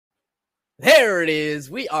There it is.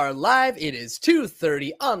 We are live. It is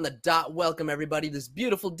 2:30 on the dot. Welcome everybody this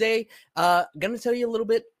beautiful day. Gonna tell you a little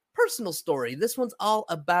bit personal story. This one's all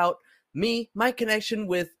about me, my connection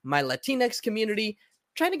with my Latinx community,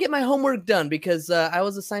 trying to get my homework done because I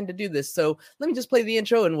was assigned to do this. So let me just play the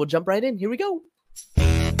intro and we'll jump right in. Here we go.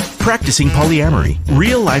 Practicing Polyamory,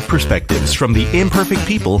 real-life perspectives from the imperfect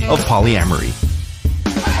people of polyamory.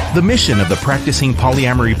 The mission of the Practicing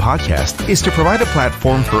Polyamory podcast is to provide a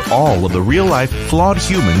platform for all of the real-life, flawed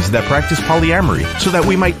humans that practice polyamory so that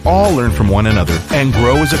we might all learn from one another and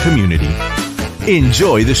grow as a community.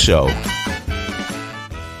 Enjoy the show.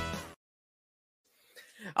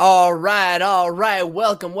 All right.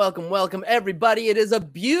 Welcome, everybody. It is a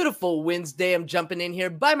beautiful Wednesday. I'm jumping in here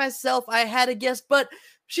by myself. I had a guest, but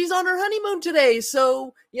she's on her honeymoon today.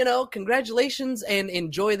 So, congratulations and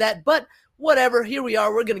enjoy that. But whatever, here we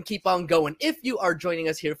are. We're going to keep on going. If you are joining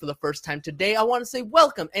us here for the first time today, I want to say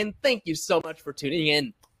welcome and thank you so much for tuning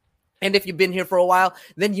in. And if you've been here for a while,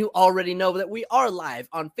 then you already know that we are live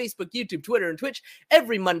on Facebook, YouTube, Twitter, and Twitch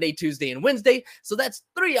every Monday, Tuesday, and Wednesday. So that's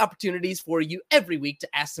 3 opportunities for you every week to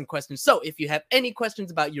ask some questions. So if you have any questions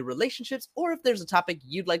about your relationships, or if there's a topic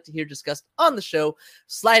you'd like to hear discussed on the show,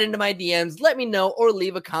 slide into my DMs, let me know, or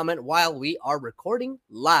leave a comment while we are recording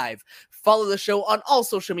live. Follow the show on all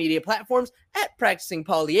social media platforms at Practicing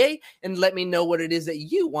Polya, and let me know what it is that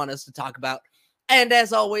you want us to talk about. And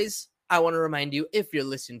as always, I want to remind you, if you're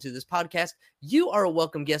listening to this podcast, you are a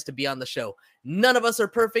welcome guest to be on the show. None of us are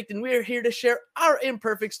perfect, and we're here to share our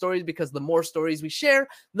imperfect stories because the more stories we share,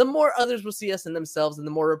 the more others will see us in themselves, and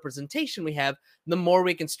the more representation we have, the more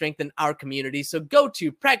we can strengthen our community. So go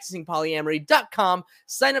to practicingpolyamory.com,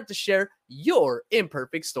 sign up to share your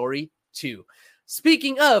imperfect story too.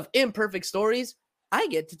 Speaking of imperfect stories, I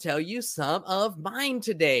get to tell you some of mine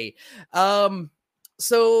today.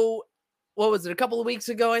 What was it, a couple of weeks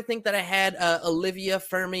ago, I think, that I had Olivia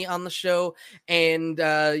Fermi on the show, and,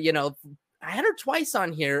 I had her twice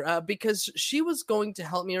on here because she was going to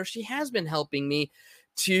help me, or she has been helping me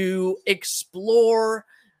to explore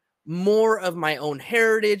more of my own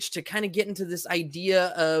heritage, to kind of get into this idea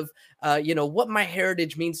of, what my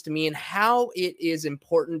heritage means to me and how it is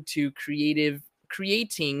important to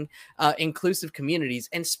creating inclusive communities.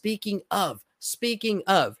 And speaking of,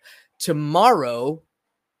 tomorrow,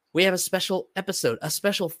 we have a special episode, a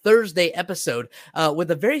special Thursday episode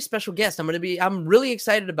with a very special guest. I'm really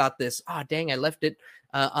excited about this. Oh, dang, I left it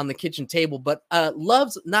on the kitchen table. But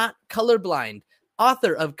Love's Not Colorblind,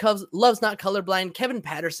 author of Love's Not Colorblind, Kevin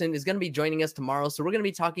Patterson, is going to be joining us tomorrow. So we're going to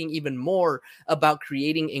be talking even more about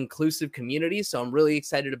creating inclusive communities. So I'm really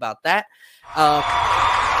excited about that.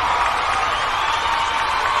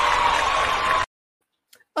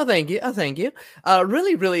 Oh, thank you.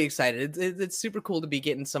 Really, really excited. It's super cool to be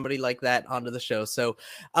getting somebody like that onto the show. So,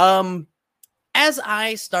 as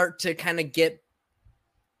I start to kind of get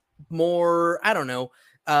more,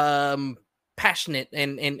 passionate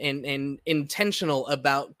and intentional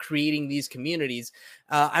about creating these communities,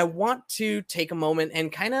 I want to take a moment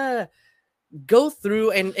and kind of go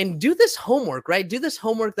through and do this homework, right? Do this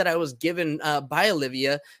homework that I was given by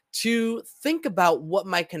Olivia to think about what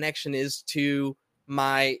my connection is to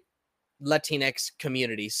my Latinx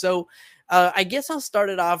community. So I guess I'll start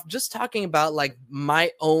it off just talking about like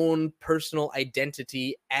my own personal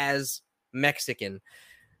identity as Mexican.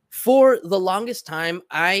 For the longest time,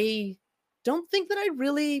 I don't think that I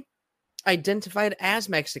really identified as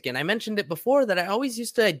Mexican. I mentioned it before that I always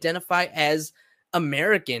used to identify as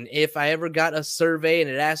American. If I ever got a survey and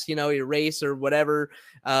it asked, your race or whatever,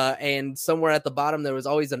 and somewhere at the bottom there was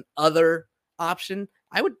always an other option,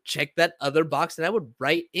 I would check that other box and I would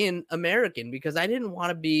write in American because I didn't want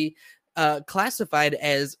to be classified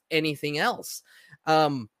as anything else.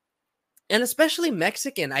 And especially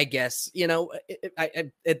Mexican, I guess,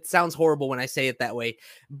 it sounds horrible when I say it that way,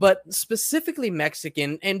 but specifically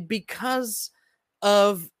Mexican. And because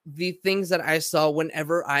of the things that I saw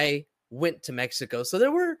whenever I went to Mexico. So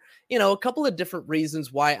there were, a couple of different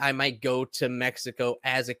reasons why I might go to Mexico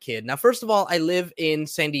as a kid. Now, first of all, I live in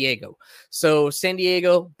San Diego. So San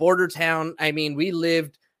Diego, border town. I mean, we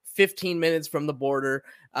lived 15 minutes from the border.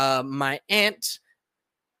 My aunt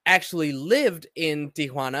actually lived in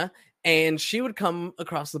Tijuana, and she would come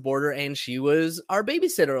across the border and she was our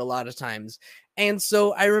babysitter a lot of times. And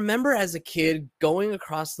so I remember as a kid going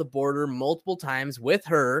across the border multiple times with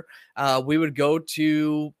her. We would go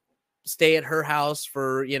to stay at her house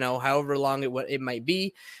for, however long it might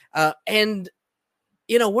be. And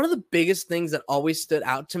one of the biggest things that always stood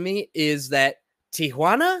out to me is that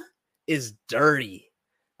Tijuana is dirty.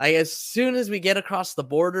 Like, as soon as we get across the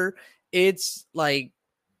border, it's like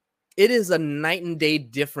it is a night and day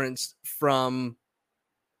difference from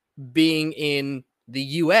being in the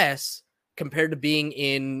US compared to being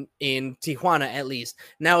in Tijuana, at least.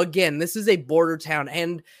 Now, again, this is a border town,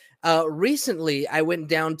 and recently I went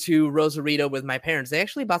down to Rosarito with my parents. They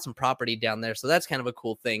actually bought some property down there, so that's kind of a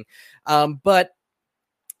cool thing. But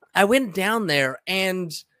I went down there,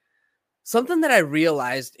 and something that I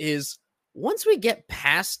realized is once we get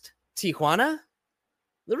past Tijuana,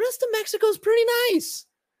 the rest of Mexico is pretty nice.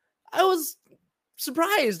 I was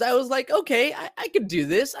surprised. I was like, okay, I could do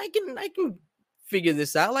this. I can figure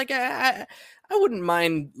this out. Like I wouldn't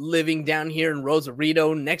mind living down here in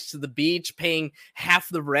Rosarito next to the beach, paying half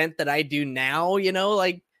the rent that I do now,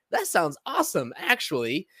 like that sounds awesome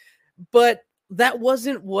actually. But that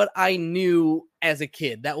wasn't what I knew as a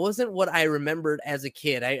kid. That wasn't what I remembered as a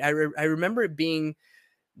kid. I remember it being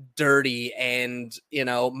dirty, and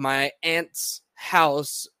my aunt's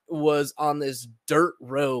house was on this dirt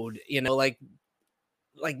road, like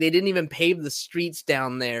they didn't even pave the streets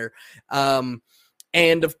down there.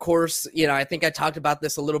 And of course, I think I talked about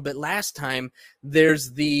this a little bit last time.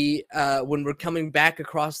 There's the when we're coming back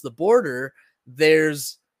across the border,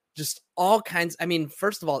 there's just all kinds. I mean,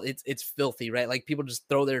 first of all, it's filthy, right? Like people just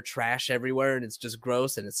throw their trash everywhere, and it's just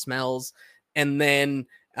gross and it smells. And then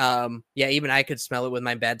even I could smell it with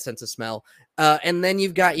my bad sense of smell. And then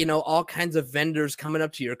you've got all kinds of vendors coming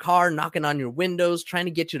up to your car, knocking on your windows, trying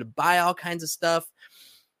to get you to buy all kinds of stuff.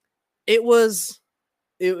 It was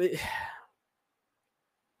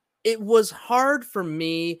hard for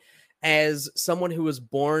me as someone who was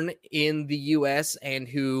born in the US and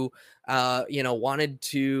who wanted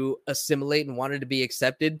to assimilate and wanted to be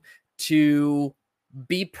accepted, to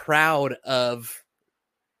be proud of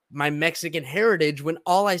my Mexican heritage, when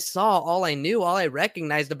all I saw, all I knew, all I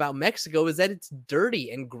recognized about Mexico is that it's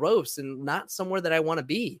dirty and gross and not somewhere that I want to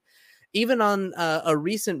be. Even on a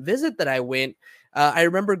recent visit that I went, I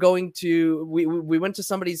remember going to, we went to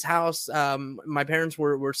somebody's house. My parents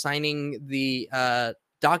were signing the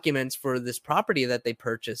documents for this property that they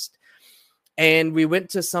purchased. And we went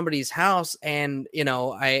to somebody's house, and,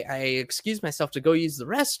 I excused myself to go use the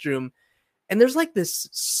restroom. And there's like this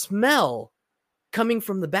smell coming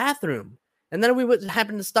from the bathroom. And then we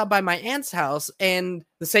happened to stop by my aunt's house, and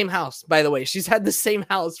the same house, by the way. She's had the same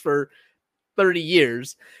house for 30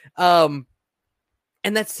 years.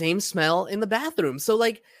 And that same smell in the bathroom. So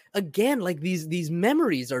like, again, like these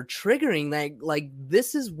memories are triggering. Like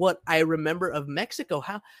this is what I remember of Mexico.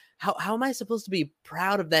 How am I supposed to be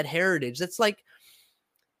proud of that heritage? That's like,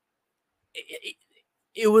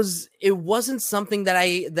 it wasn't something that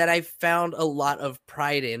I found a lot of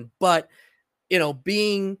pride in, but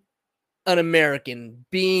being an American,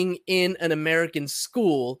 being in an American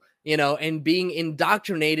school, and being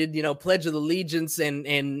indoctrinated, Pledge of Allegiance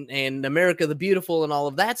and America the Beautiful and all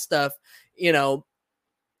of that stuff,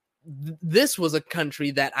 this was a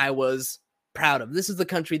country that I was proud of. This is the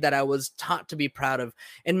country that I was taught to be proud of.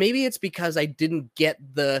 And maybe it's because I didn't get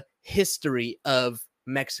the history of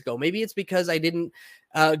Mexico. Maybe it's because I didn't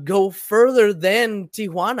go further than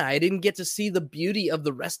Tijuana. I didn't get to see the beauty of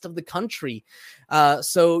the rest of the country.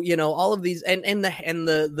 So all of these and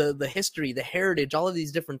the history, the heritage, all of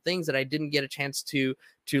these different things that I didn't get a chance to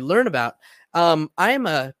learn about. I am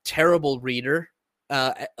a terrible reader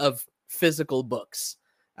of physical books.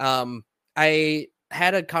 I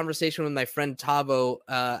had a conversation with my friend Tavo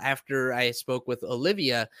after I spoke with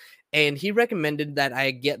Olivia, and he recommended that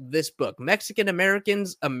I get this book, Mexican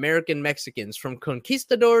Americans, American Mexicans, From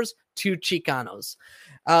Conquistadors to Chicanos.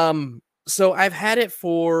 So I've had it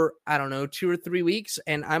for, I don't know, 2 or 3 weeks,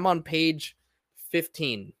 and I'm on page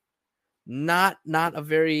 15. Not a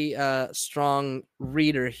very strong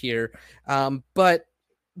reader here, but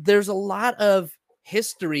there's a lot of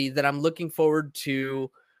history that I'm looking forward to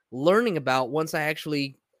learning about once I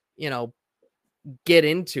actually, get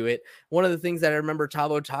into it. One of the things that I remember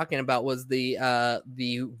Tavo talking about was the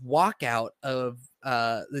walkout of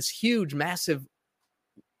this huge, massive,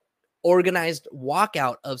 organized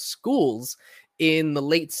walkout of schools in the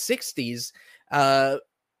late 60s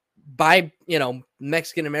by,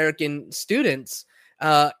 Mexican American students,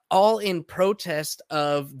 all in protest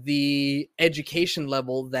of the education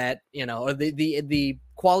level that, or the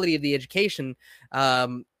quality of the education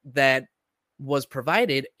that was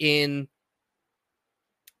provided in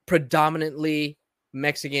predominantly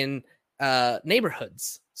Mexican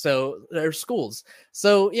neighborhoods. So their schools.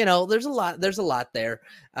 So, there's a lot there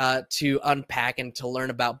to unpack and to learn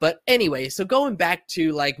about. But anyway, so going back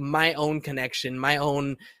to like my own connection, my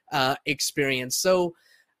own experience. So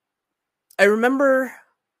I remember,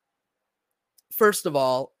 first of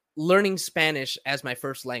all, learning Spanish as my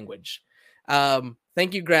first language.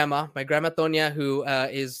 Thank you, Grandma. My Grandma Tonya, who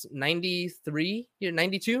is 93,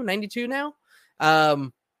 92 now.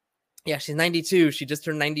 Yeah, she's 92. She just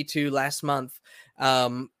turned 92 last month.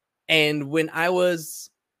 And when I was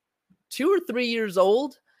 2 or 3 years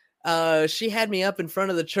old, she had me up in front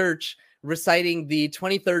of the church reciting the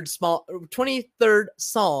 23rd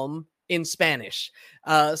Psalm in Spanish.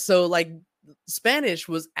 So like Spanish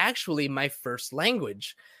was actually my first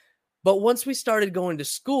language. But once we started going to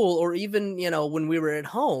school, or even, when we were at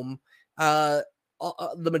home, the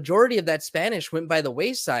majority of that Spanish went by the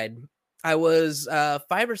wayside. I was 5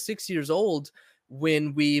 or 6 years old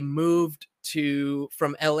when we moved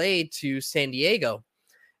from LA to San Diego.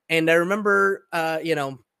 And I remember,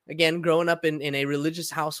 again, growing up in a religious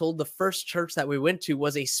household, the first church that we went to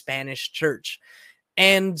was a Spanish church.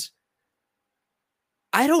 And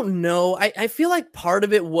I don't know, I feel like part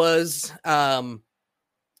of it was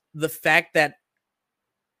the fact that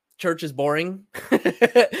church is boring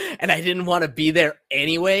and I didn't want to be there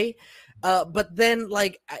anyway. But then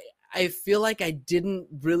I feel like I didn't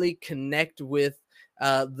really connect with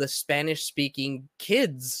the Spanish speaking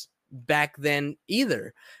kids back then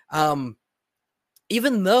either.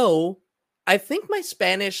 Even though I think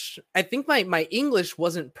my English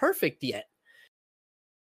wasn't perfect yet.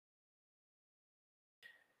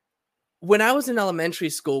 When I was in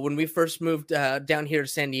elementary school, when we first moved down here to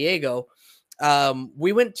San Diego,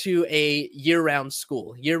 we went to a year-round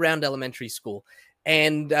elementary school.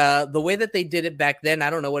 And the way that they did it back then,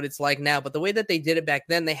 I don't know what it's like now, but the way that they did it back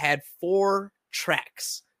then, they had 4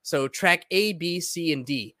 tracks. So track A, B, C, and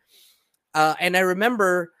D. And I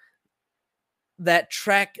remember that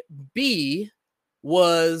track B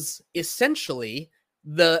was essentially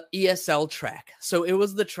the ESL track. So it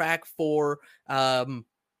was the track for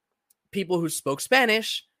people who spoke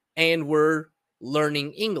Spanish and were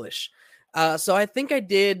learning English. So I think I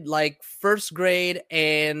did like first grade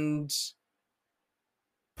and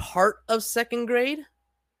part of second grade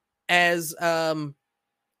as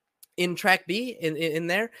in track B in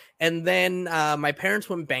there. And then my parents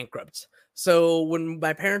went bankrupt. So when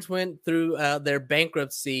my parents went through their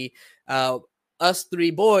bankruptcy, us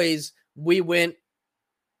 3 boys, we went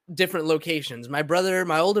different locations. My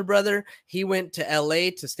older brother, he went to LA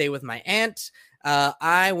to stay with my aunt.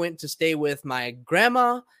 I went to stay with my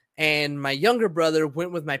grandma, and my younger brother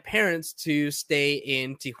went with my parents to stay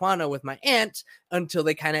in Tijuana with my aunt until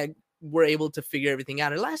they kind of were able to figure everything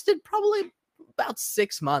out. It lasted probably about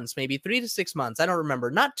 6 months, maybe 3 to 6 months. I don't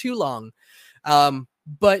remember, not too long.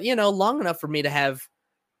 But long enough for me to have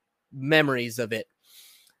memories of it.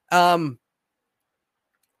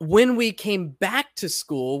 When we came back to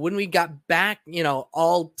school, when we got back,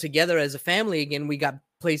 all together as a family again, we got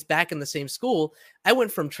placed back in the same school. I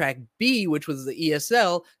went from track B, which was the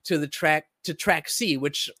ESL, to track C,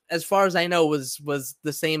 which, as far as I know, was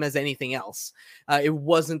the same as anything else. It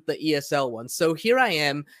wasn't the ESL one. So here I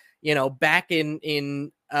am, back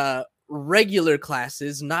in regular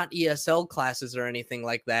classes, not ESL classes or anything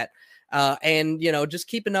like that, and just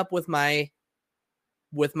keeping up with my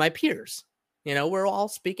peers. We're all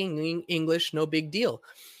speaking English, no big deal.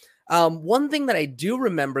 One thing that I do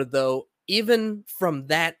remember, though, even from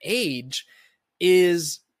that age,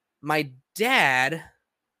 is my dad.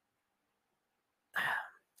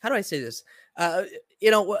 How do I say this?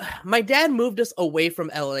 My dad moved us away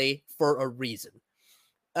from LA for a reason.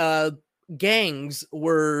 Gangs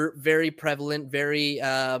were very prevalent, very,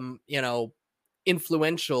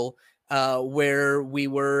 influential where we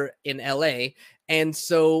were in LA. And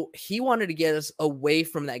so he wanted to get us away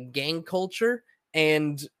from that gang culture.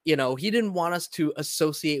 And, he didn't want us to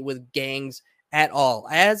associate with gangs at all.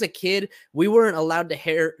 As a kid, we weren't allowed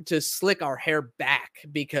to slick our hair back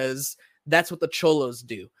because that's what the cholos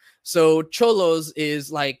do. So cholos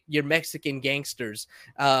is like your Mexican gangsters.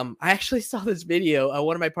 I actually saw this video.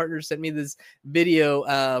 One of my partners sent me this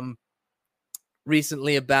video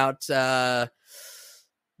recently about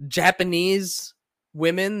Japanese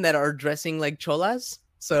women that are dressing like cholas.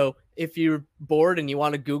 So if you're bored and you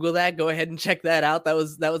want to Google that, go ahead and check that out. That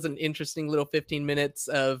was an interesting little 15 minutes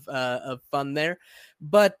of fun there.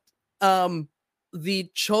 But the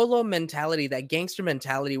cholo mentality, that gangster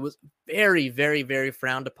mentality, was very, very, very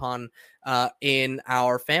frowned upon in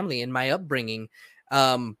our family, in my upbringing.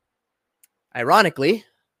 Ironically,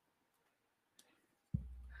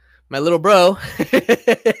 my little bro,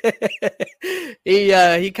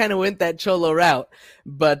 he kind of went that cholo route,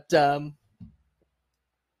 but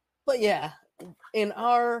yeah, in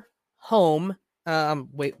our home,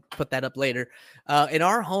 put that up later. In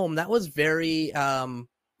our home, that was very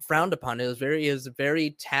frowned upon. It was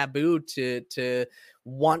very taboo to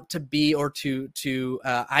want to be or to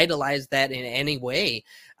idolize that in any way.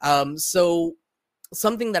 So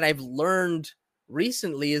something that I've learned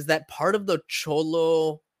recently is that part of the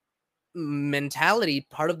Cholo mentality,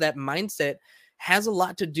 part of that mindset, has a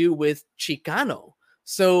lot to do with Chicano.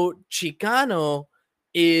 So Chicano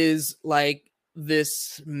is like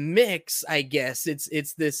this mix, I guess.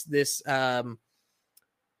 It's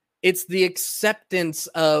the acceptance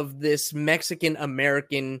of this Mexican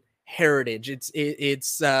American heritage. It's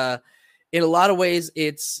in a lot of ways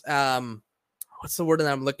it's what's the word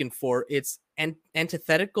that I'm looking for? It's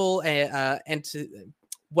antithetical,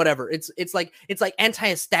 whatever. It's like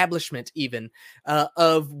anti-establishment even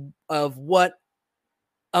of what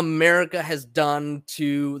America has done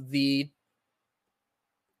to the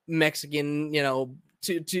Mexican,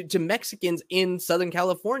 to Mexicans in Southern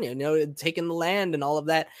California, taking the land and all of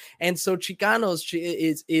that. And so Chicanos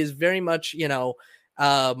is very much,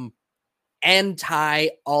 anti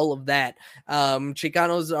all of that.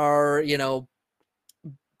 Chicanos are,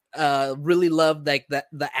 really love like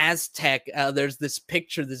the Aztec. There's this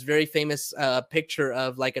picture, this very famous picture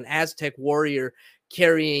of like an Aztec warrior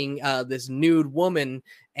carrying this nude woman,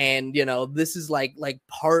 and this is like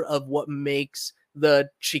part of what makes the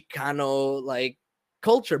Chicano like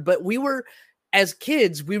culture. But as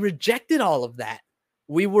kids, we rejected all of that.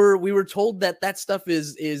 We were told that stuff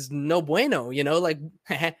is no bueno, like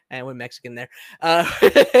I went Mexican there.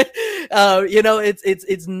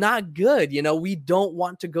 It's not good. We don't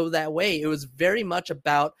want to go that way. It was very much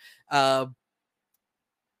about, I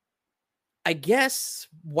guess,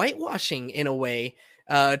 whitewashing in a way.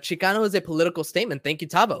 Chicano is a political statement. Thank you,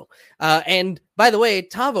 Tavo. And by the way,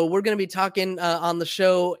 Tavo, we're going to be talking on the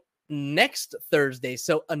show next Thursday.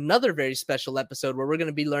 So another very special episode where we're going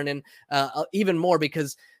to be learning even more,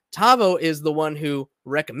 because Tavo is the one who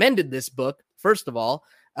recommended this book, first of all,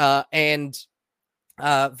 and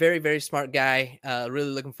very, very smart guy. Really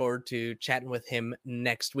looking forward to chatting with him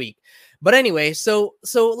next week. But anyway, so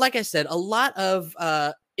like I said, a lot of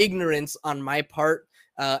ignorance on my part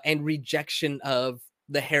and rejection of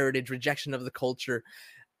the heritage, rejection of the culture.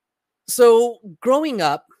 So growing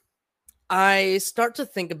up, I start to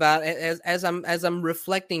think about, as I'm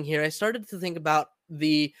reflecting here, I started to think about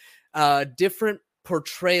the different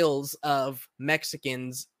portrayals of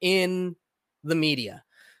Mexicans in the media.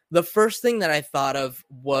 The first thing that I thought of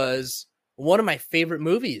was one of my favorite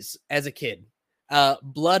movies as a kid,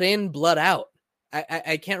 Blood In, Blood Out.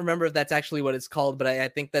 I can't remember if that's actually what it's called, but I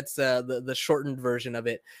think that's the shortened version of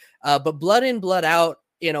it. But Blood In, Blood Out,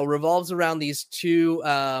 revolves around these two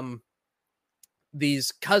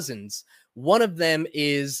these cousins. One of them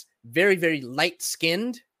is very, very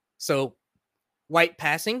light-skinned, so white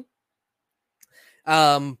passing.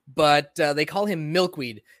 But they call him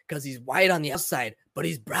Milkweed because he's white on the outside, but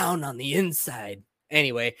he's brown on the inside.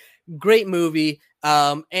 Anyway, great movie.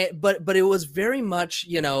 But it was very much,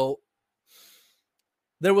 there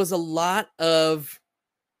was a lot of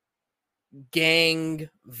gang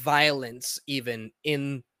violence even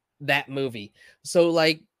in that movie. So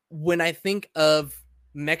like when I think of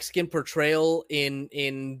Mexican portrayal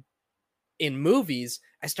in movies,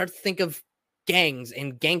 I start to think of gangs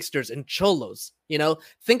and gangsters and cholos.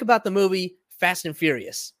 Think about the movie Fast and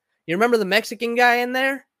Furious. You remember the Mexican guy in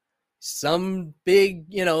there? Some big,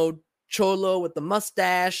 cholo with the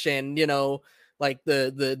mustache and like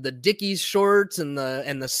the Dickies shorts and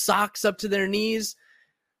the socks up to their knees.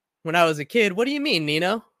 When I was a kid, what do you mean,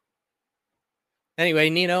 Nino?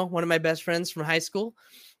 Anyway, Nino, one of my best friends from high school.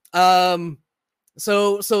 So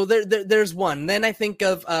there's one. Then I think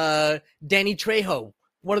of Danny Trejo,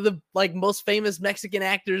 one of the like most famous Mexican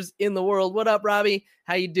actors in the world. What up, Robbie?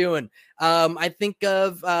 How you doing? I think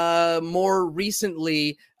of more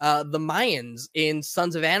recently the Mayans in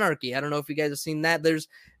Sons of Anarchy. I don't know if you guys have seen that. There's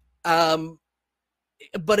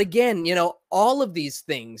but again, all of these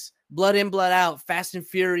things, Blood In, Blood Out, Fast and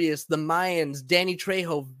Furious, the Mayans, Danny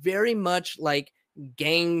Trejo, very much like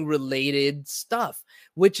gang related stuff,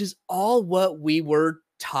 which is all what we were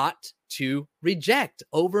taught to reject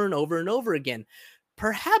over and over and over again.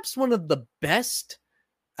 Perhaps one of the best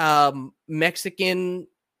Mexican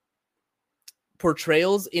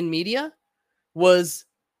portrayals in media was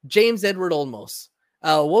James Edward Olmos.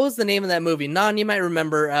 What was the name of that movie? Non, you might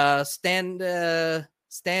remember.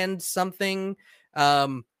 Stand something.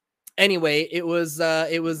 Anyway, it was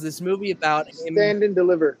this movie about him. Stand and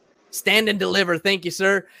Deliver. Stand and Deliver. Thank you,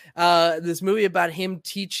 sir. This movie about him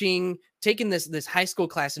taking this high school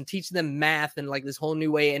class and teaching them math and like this whole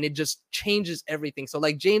new way, and it just changes everything. So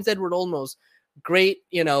like James Edward Olmos, great,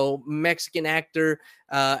 Mexican actor,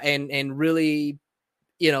 and really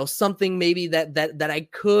something maybe that I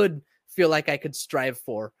could feel like I could strive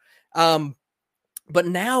for. But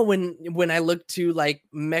now when I look to like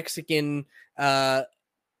Mexican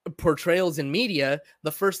portrayals in media,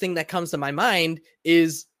 the first thing that comes to my mind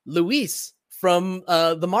is Luis from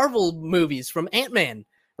the Marvel movies, from Ant-Man,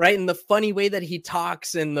 right? And the funny way that he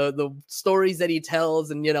talks and the stories that he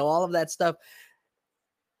tells and, all of that stuff.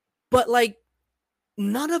 But like,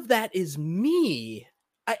 none of that is me.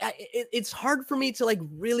 It's hard for me to like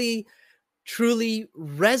really truly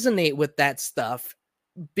resonate with that stuff,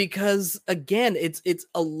 because again, it's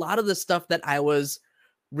a lot of the stuff that I was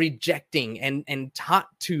rejecting and taught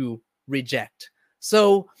to reject.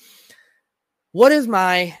 So what is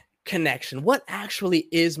my connection? What actually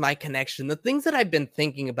is my connection? The things that I've been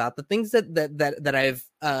thinking about, the things that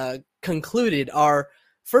I've concluded are,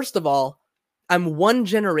 first of all, I'm one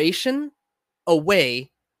generation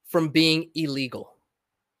away from being illegal.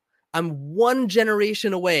 I'm one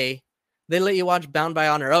generation away. They let you watch Bound by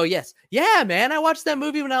Honor. Oh, yes. Yeah, man. I watched that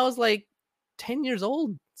movie when I was like 10 years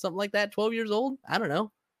old, something like that, 12 years old. I don't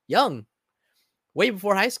know. Young. Way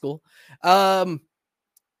before high school. So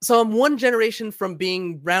I'm one generation from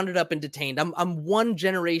being rounded up and detained. I'm one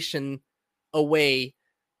generation away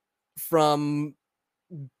from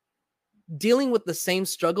dealing with the same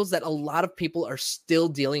struggles that a lot of people are still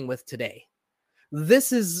dealing with today.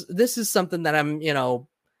 This is something that I'm,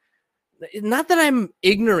 not that I'm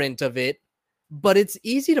ignorant of it, but it's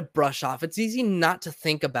easy to brush off. It's easy not to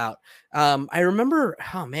think about. I remember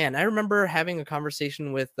having a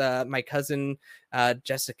conversation with my cousin,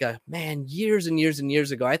 Jessica, man, years and years and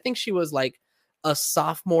years ago. I think she was like a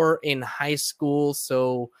sophomore in high school.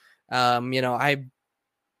 So, but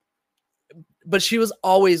she was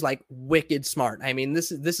always like wicked smart. I mean,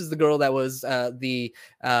 this is the girl that was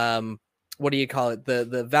what do you call it?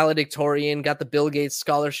 The valedictorian, got the Bill Gates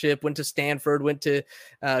scholarship, went to Stanford, went to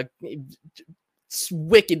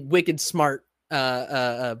wicked smart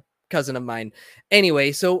cousin of mine.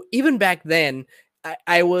 Anyway, so even back then,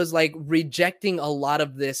 I was like rejecting a lot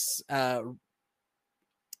of this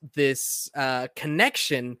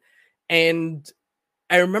connection. And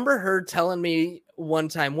I remember her telling me one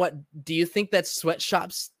time, "What do you think that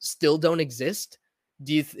sweatshops still don't exist?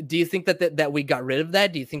 Do you think that we got rid of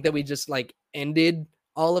that? Do you think that we just like ended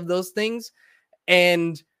all of those things?"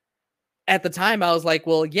 And at the time I was like,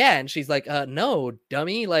 well, yeah. And she's like, no,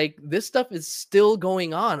 dummy. Like, this stuff is still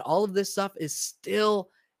going on. All of this stuff is still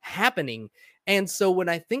happening. And so when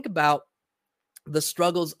I think about the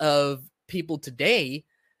struggles of people today,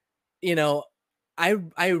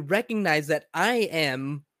 I recognize that I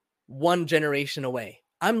am one generation away.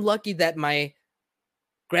 I'm lucky that my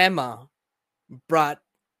grandma brought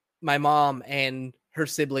my mom and her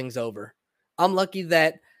siblings over. I'm lucky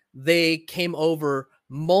that they came over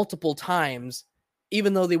multiple times,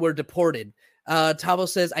 even though they were deported. Tavo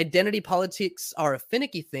says, identity politics are a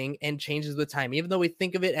finicky thing and changes with time. Even though we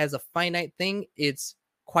think of it as a finite thing, it's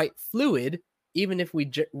quite fluid, even if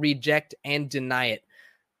we reject and deny it.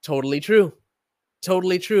 Totally true.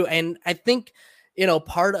 Totally true. And I think,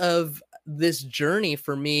 part of this journey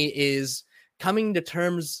for me is coming to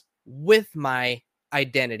terms with my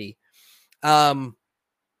identity. I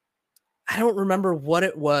don't remember what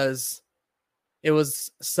it was. It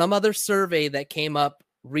was some other survey that came up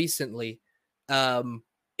recently in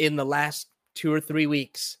the last 2 or 3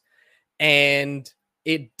 weeks. And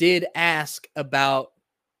it did ask about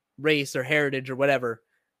race or heritage or whatever.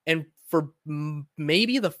 And for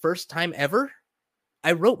maybe the first time ever,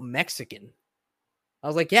 I wrote Mexican. I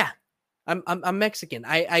was like, yeah, I'm Mexican.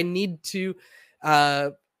 I need to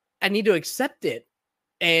accept it,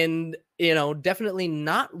 and definitely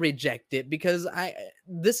not reject it, because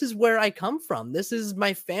this is where I come from. This is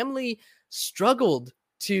my family struggled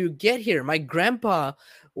to get here. My grandpa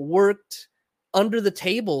worked under the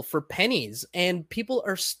table for pennies, and people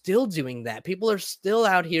are still doing that. People are still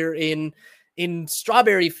out here in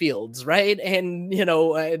strawberry fields, right? And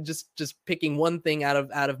just picking one thing out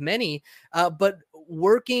of many, but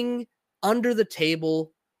working under the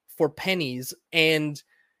table for pennies and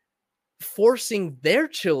forcing their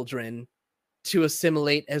children to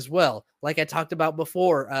assimilate as well. Like I talked about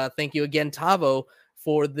before, thank you again, Tavo,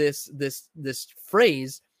 for this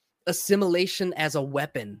phrase, assimilation as a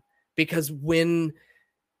weapon. Because when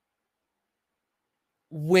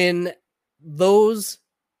those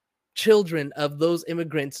children of those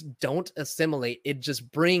immigrants don't assimilate, it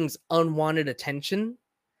just brings unwanted attention,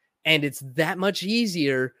 and it's that much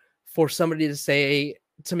easier for somebody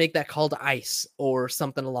to make that call to ICE or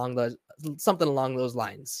something along those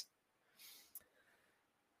lines.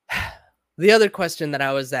 The other question that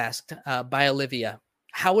I was asked by Olivia: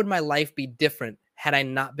 how would my life be different had I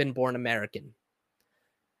not been born American.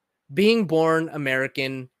 Being born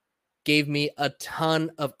American gave me a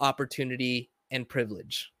ton of opportunity and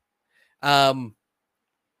privilege. I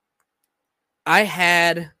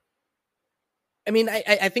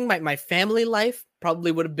think my family life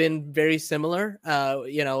probably would have been very similar.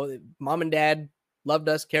 Mom and dad loved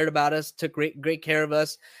us, cared about us, took great care of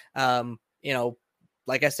us.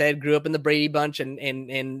 Like I said, grew up in the Brady Bunch,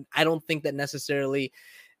 and I don't think that necessarily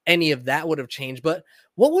any of that would have changed. But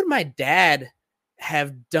what would my dad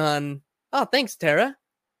have done? Oh, thanks, Tara.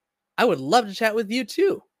 I would love to chat with you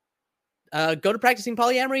too. Go to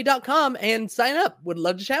practicingpolyamory.com and sign up. Would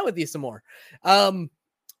love to chat with you some more.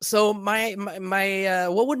 So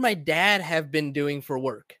what would my dad have been doing for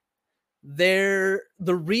work? The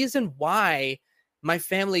reason why my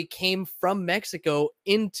family came from Mexico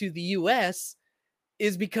into the US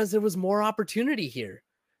is because there was more opportunity here.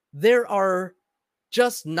 There are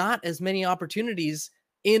just not as many opportunities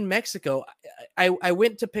in Mexico. I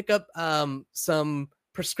went to pick up some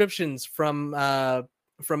prescriptions from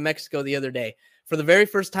Mexico the other day. For the very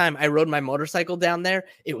first time, I rode my motorcycle down there.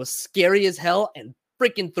 It was scary as hell and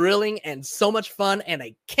freaking thrilling and so much fun, and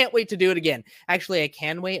I can't wait to do it again. Actually, I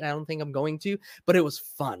can wait. I don't think I'm going to, but it was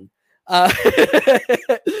fun.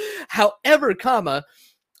 However,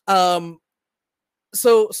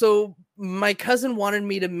 so my cousin wanted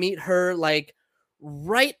me to meet her like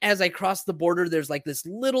right as I crossed the border. There's like this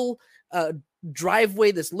little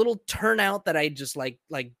driveway, this little turnout that I just like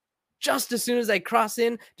just as soon as I cross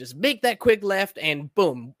in, just make that quick left and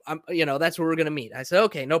boom, that's where we're going to meet. I said,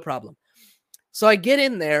 okay, no problem. So I get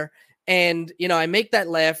in there and, I make that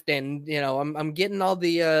left and, I'm getting all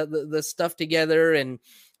the stuff together and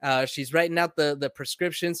she's writing out the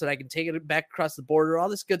prescription so that I can take it back across the border, all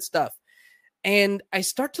this good stuff. And I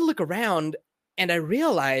start to look around and I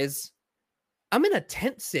realize I'm in a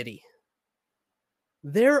tent city.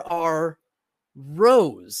 There are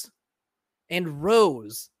rows and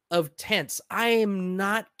rows of tents. I am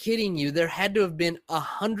not kidding you. There had to have been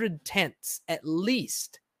 100 tents at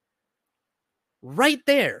least right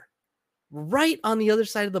there, right on the other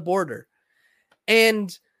side of the border.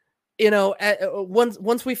 And,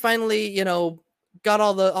 once we finally, got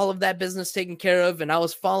all of that business taken care of, and I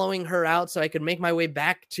was following her out so I could make my way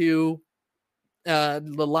back to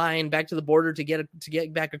the line, back to the border to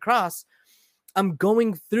get back across. I'm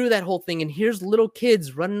going through that whole thing, and here's little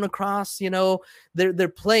kids running across. They're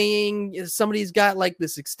playing. Somebody's got like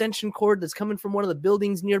this extension cord that's coming from one of the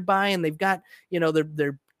buildings nearby, and they've got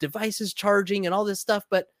their devices charging and all this stuff.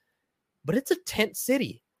 But it's a tent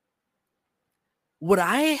city. Would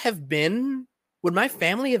my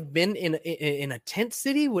family have been in a tent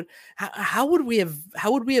city? How would we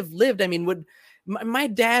have lived? I mean, would my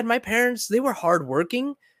dad, my parents, they were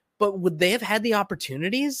hardworking, but would they have had the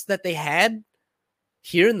opportunities that they had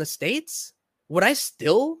here in the States? Would I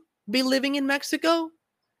still be living in Mexico?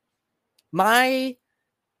 My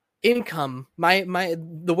income,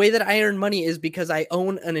 the way that I earn money is because I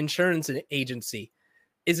own an insurance agency.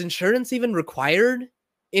 Is insurance even required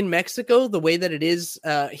in Mexico the way that it is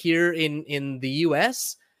here in the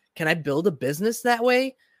US? Can I build a business that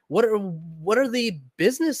way? What are the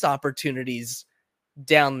business opportunities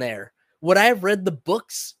down there? Would I have read the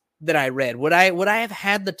books that I read? Would I have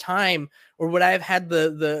had the time, or would I have had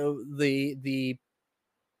the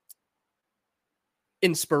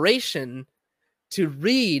inspiration to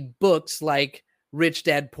read books like Rich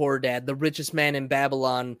Dad, Poor Dad, The Richest Man in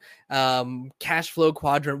Babylon, Cash Flow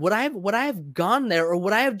Quadrant? Would I have gone there, or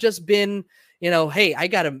would I have just been, hey, I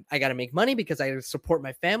gotta make money because I support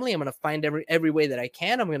my family. I'm gonna find every way that I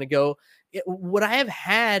can. I'm gonna go. Would I have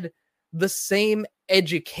had the same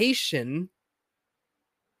education,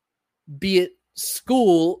 be it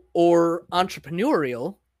school or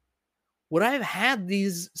entrepreneurial? Would I have had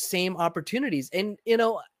these same opportunities? And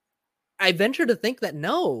I venture to think that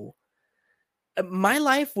no. My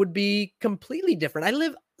life would be completely different. I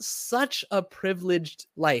live such a privileged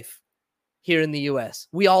life here in the US.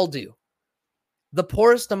 We all do. The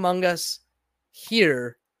poorest among us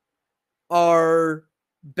here are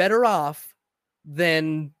better off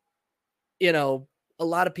than, a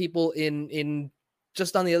lot of people in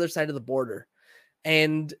just on the other side of the border.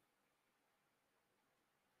 And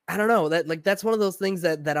I don't know, that's one of those things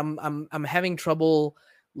that I'm having trouble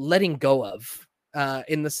letting go of,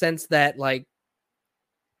 in the sense that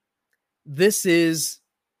this is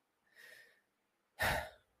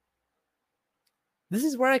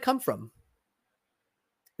where I come from.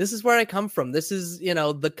 This is where I come from. This is,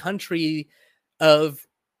 the country of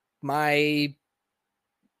my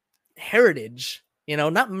heritage,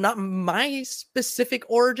 not my specific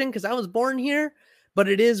origin, because I was born here, but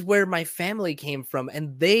it is where my family came from,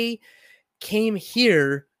 and they came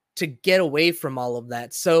here to get away from all of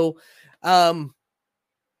that. So, I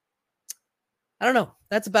don't know.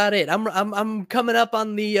 That's about it. I'm coming up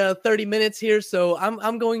on the 30 minutes here, so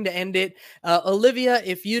I'm going to end it. Olivia,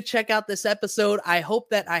 if you check out this episode, I hope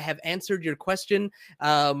that I have answered your question.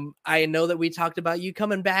 I know that we talked about you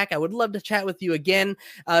coming back. I would love to chat with you again.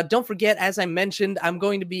 Don't forget, as I mentioned, I'm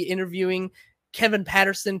going to be interviewing Kevin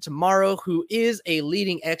Patterson tomorrow, who is a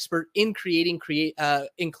leading expert in creating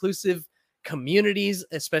inclusive communities,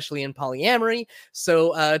 especially in polyamory.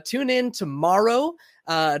 So tune in tomorrow,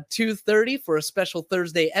 2:30 for a special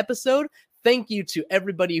Thursday episode. Thank you to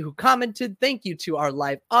everybody who commented. Thank you to our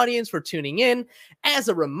live audience for tuning in. As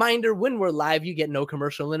a reminder, when we're live, you get no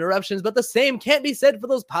commercial interruptions, but the same can't be said for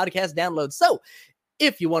those podcast downloads. So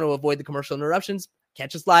if you want to avoid the commercial interruptions,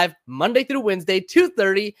 catch us live Monday through Wednesday,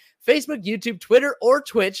 2:30, Facebook, YouTube, Twitter, or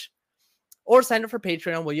Twitch. Or sign up for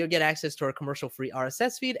Patreon, where you'll get access to our commercial-free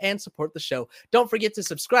RSS feed and support the show. Don't forget to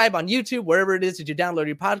subscribe on YouTube, wherever it is that you download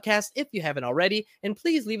your podcast, if you haven't already. And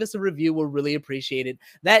please leave us a review. We'll really appreciate it.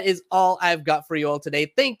 That is all I've got for you all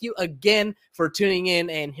today. Thank you again for tuning in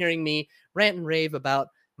and hearing me rant and rave about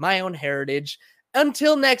my own heritage.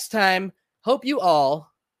 Until next time, hope you all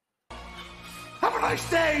have a nice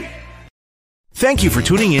day. Thank you for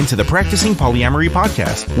tuning in to the Practicing Polyamory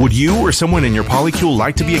podcast. Would you or someone in your polycule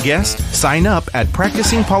like to be a guest? Sign up at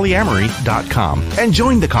practicingpolyamory.com and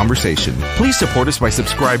join the conversation. Please support us by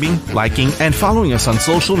subscribing, liking, and following us on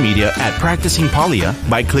social media at Practicing Polia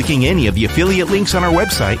by clicking any of the affiliate links on our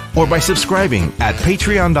website or by subscribing at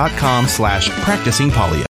patreon.com/practicingpolia.